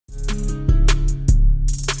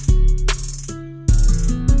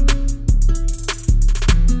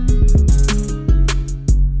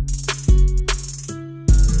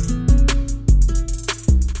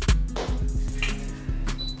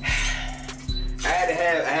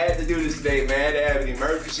had to do this today, man. I had to have an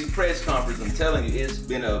emergency press conference. I'm telling you, it's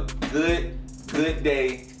been a good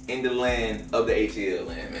day in the land of the ATL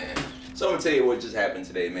land, man. So I'm gonna tell you what just happened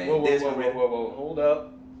today, man. Whoa.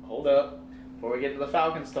 Hold up. Before we get to the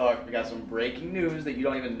Falcons talk, we got some breaking news that you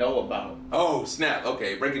don't even know about. Oh, snap.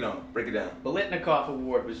 Okay, break it down. The Litnikoff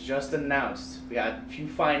Award was just announced. We got a few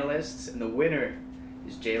finalists, and the winner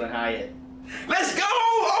is Jalen Hyatt. Let's go!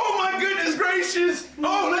 Oh my goodness gracious!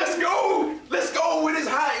 Oh, let's go! Let's go with his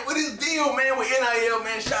Hyatt, with his deal, man, with NIL,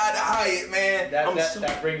 man. Shout out to Hyatt, man.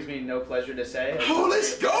 That brings me no pleasure to say. Oh,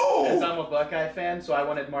 let's go! Because I'm a Buckeye fan, so I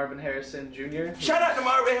wanted Marvin Harrison Jr. Shout out to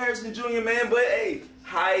Marvin Harrison Jr., man. But hey,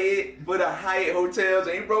 Hyatt for the Hyatt hotels,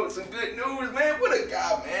 and he broke some good news, man. What a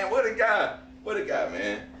guy, man. What a guy,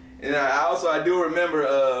 man. And I do remember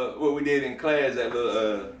what we did in class, that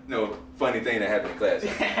little funny thing that happened in class.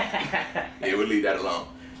 Yeah, we'll leave that alone.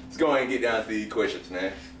 Let's go ahead and get down to the questions,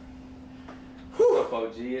 man. Whew.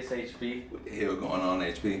 OG, it's HP. What the hell going on,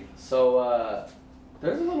 HP? So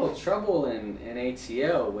there's a little trouble in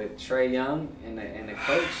ATL with Trae Young and the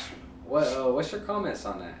coach. What's your comments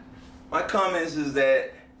on that? My comments is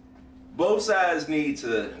that both sides need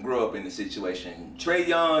to grow up in the situation. Trae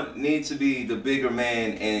Young needs to be the bigger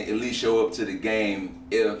man and at least show up to the game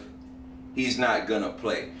if he's not gonna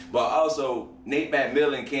play. But also, Nate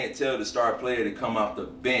McMillan can't tell the star player to come off the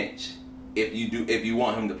bench if you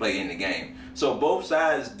want him to play in the game. So both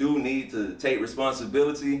sides do need to take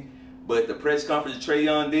responsibility. But the press conference Trae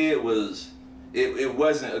Young did it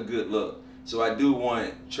wasn't a good look. So I do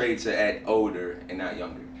want Trae to act older and not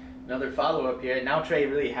younger. Another follow-up here. Now Trae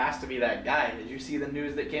really has to be that guy. Did you see the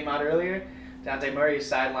news that came out earlier? Dejounte Murray's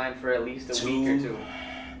sidelined for at least a week or two.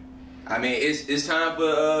 I mean, it's time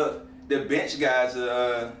for the bench guys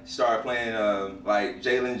to start playing, like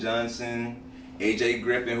Jalen Johnson, AJ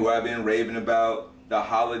Griffin, who I've been raving about, the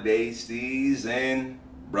Holiday Stees and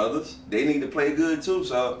brothers. They need to play good too.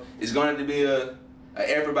 So it's going to be a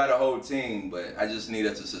effort by the whole team, but I just need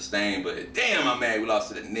us to sustain. But damn, I'm mad we lost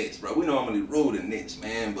to the Knicks, bro. We normally rule the Knicks,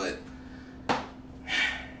 man, but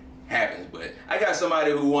happens. But I got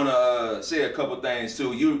somebody who want to say a couple things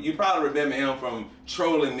too. You probably remember him from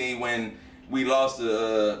trolling me when we lost to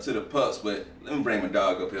the Pups, but let me bring my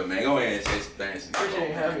dog up here, man. Go ahead and say some things.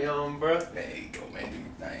 Appreciate having me on, bro. There you go, man. Do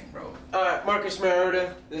your thing, bro. Alright, Marcus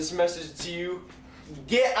Mariota, this message to you.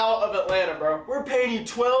 Get out of Atlanta, bro. We're paying you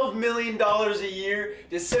 $12 million a year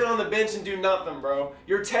to sit on the bench and do nothing, bro.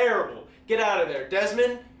 You're terrible. Get out of there.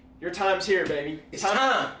 Desmond, your time's here, baby. It's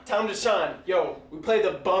time. Time to shine. Yo, we play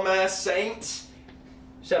the bum-ass Saints.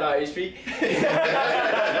 Shout out, HP.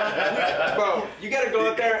 Bro, you gotta go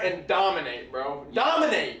out there and dominate, bro.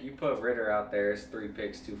 Dominate! You put Ritter out there, it's 3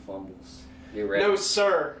 picks, 2 fumbles. Get ready. No,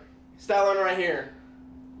 sir. Stat line right here.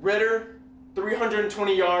 Ritter,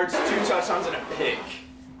 320 yards, 2 touchdowns, and a pick.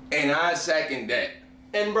 And I second that.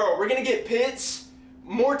 And, bro, we're going to get Pitts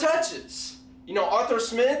more touches. You know, Arthur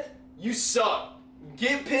Smith, you suck.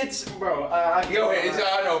 Get Pitts, bro. I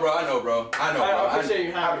know, bro. I appreciate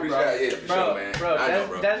you having me, bro. Yeah, for sure, man. Bro,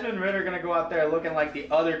 bro. Desmond Ritter going to go out there looking like the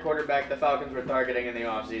other quarterback the Falcons were targeting in the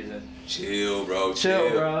offseason. Chill, bro. Chill,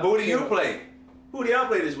 bro. Who do you play? Who do y'all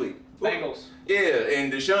play this week? Bengals. Yeah,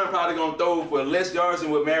 and Deshaun probably going to throw for less yards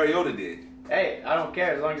than what Mariota did. Hey, I don't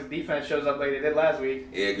care as long as the defense shows up like they did last week.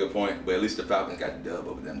 Yeah, good point. But at least the Falcons got the dub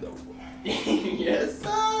over them, though. Yes,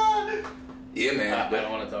 sir. Yeah, man. I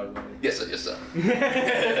don't want to talk about it. Yes, sir.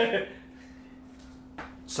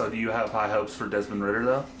 So do you have high hopes for Desmond Ritter,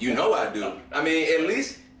 though? You know I do. I mean,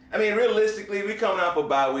 realistically, we coming off a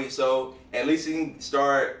bye week, so at least he can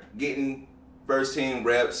start getting first-team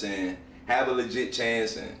reps and have a legit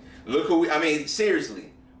chance. And look who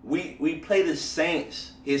seriously, we play the Saints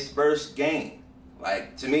his first game.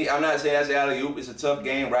 Like, to me, I'm not saying that's alley-oop. It's a tough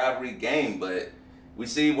game, rivalry game, but we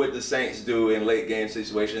see what the Saints do in late game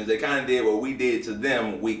situations. They kind of did what we did to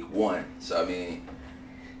them week 1. So, I mean,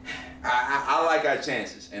 I like our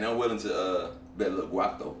chances, and I'm willing to bet a little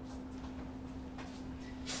guap, though.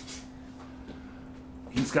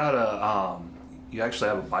 He's got you actually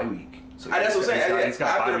have a bye week. So That's what I'm saying. He's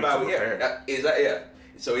got after a bye week to prepare. Yeah.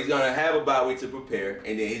 So he's going to have a bye week to prepare,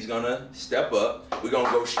 and then he's going to step up. We're going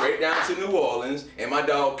to go straight down to New Orleans, and my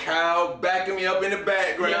dog Kyle backing me up in the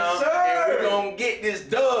background. Yes, sir. And we're going to get this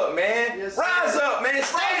dub, man. Yes, Rise up, man.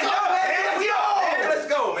 Stand up, man. Let's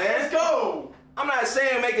go, man. Let's go. I'm not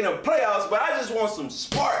saying making the playoffs, but I just want some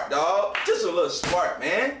spark, dog. Just a little spark,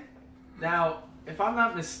 man. Now, if I'm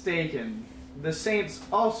not mistaken, the Saints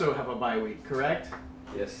also have a bye week, correct?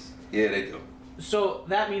 Yes. Yeah, they do. So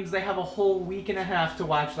that means they have a whole week and a half to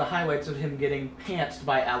watch the highlights of him getting pantsed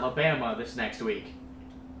by Alabama this next week.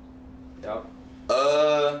 Yep.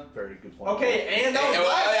 Very good point. Okay, and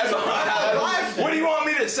What do you want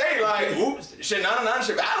me to say? Like, oops, shit,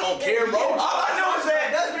 I don't care, bro. All I know is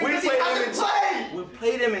that we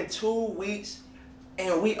played them in 2 weeks.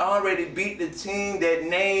 And we already beat the team that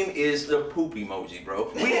name is the poop emoji, bro.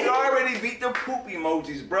 We already beat the poop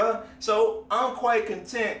emojis, bro. So I'm quite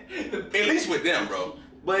content, at least with them, bro.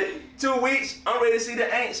 But 2 weeks, I'm ready to see the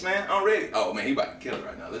Aints, man. I'm ready. Oh, man, he about to kill it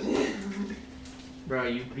right now. Listen. Bro,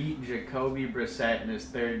 you beat Jacoby Brissett in his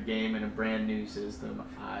 3rd game in a brand new system.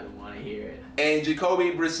 I don't want to hear it. And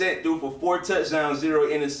Jacoby Brissett threw for 4 touchdowns, 0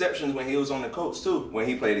 interceptions when he was on the Colts, too, when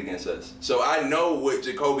he played against us. So I know what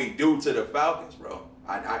Jacoby do to the Falcons, bro.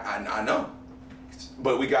 I know.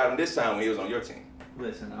 But we got him this time when he was on your team.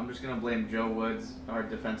 Listen, I'm just going to blame Joe Woods, our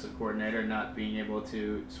defensive coordinator, not being able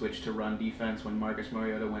to switch to run defense when Marcus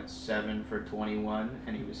Mariota went 7 for 21,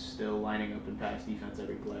 and he was still lining up in pass defense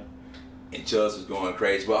every play. And Chubbs was going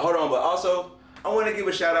crazy. But hold on, but also, I want to give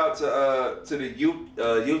a shout out to the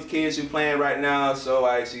youth kids who playing right now. So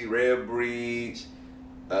I see Red Breeds.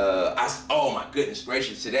 Oh my goodness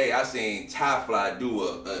gracious! Today I seen Tyfly do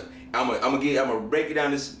I'm gonna break it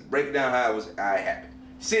down how it happened.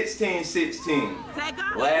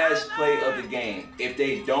 16-16. Last play of the game. If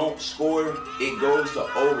they don't score, it goes to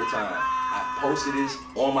overtime. I posted this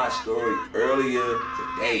on my story earlier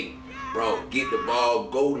today. Bro, get the ball,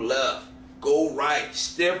 go left. Go right,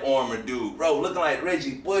 stiff armor dude, bro, looking like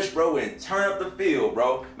Reggie Bush, bro, and turn up the field,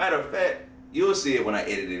 bro. Matter of fact, you'll see it when I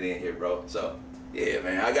edit it in here, bro. So, yeah,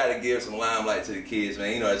 man, I gotta give some limelight to the kids,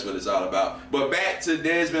 man. You know that's what it's all about. But back to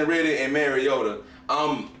Desmond Ridder and Mariota.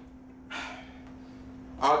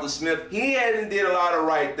 Arthur Smith, he hasn't did a lot of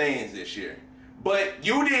right things this year, but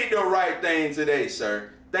you did the right thing today, sir.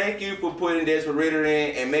 Thank you for putting Desmond Ridder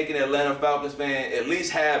in and making the Atlanta Falcons fan at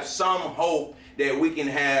least have some hope that we can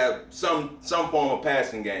have some form of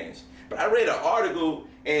passing games. But I read an article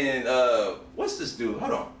and what's this dude?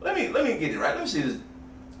 Hold on. Let me get it right. Let me see this.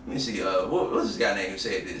 Let me see. What's this guy name who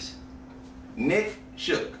said this? Nick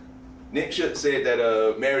Shook. Nick Shook said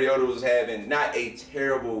that Mariota was having not a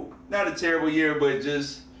terrible year, but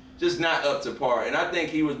just not up to par. And I think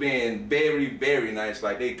he was being very, very nice,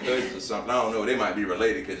 like they cousins or something. I don't know. They might be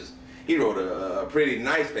related because he wrote a pretty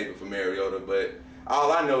nice paper for Mariota. But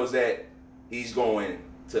all I know is that he's going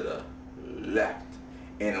to the left,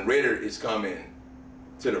 and Ridder is coming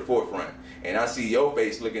to the forefront. And I see your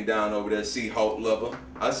face looking down over there, Seahawk lover.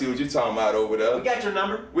 I see what you're talking about over there. We got your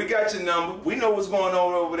number. We got your number. We know what's going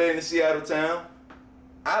on over there in the Seattle town.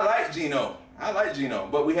 I like Geno,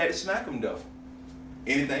 but we had to smack him though.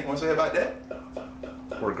 Anything you want to say about that?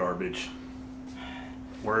 We're garbage.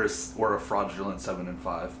 We're a fraudulent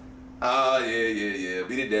 7-5. Oh, yeah.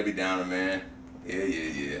 Be the Debbie Downer, man.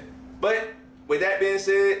 Yeah. But with that being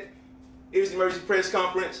said, it was the emergency press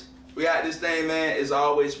conference. We got this thing, man. As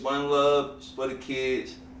always, one love for the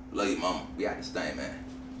kids. Love you, mama. We got this thing, man.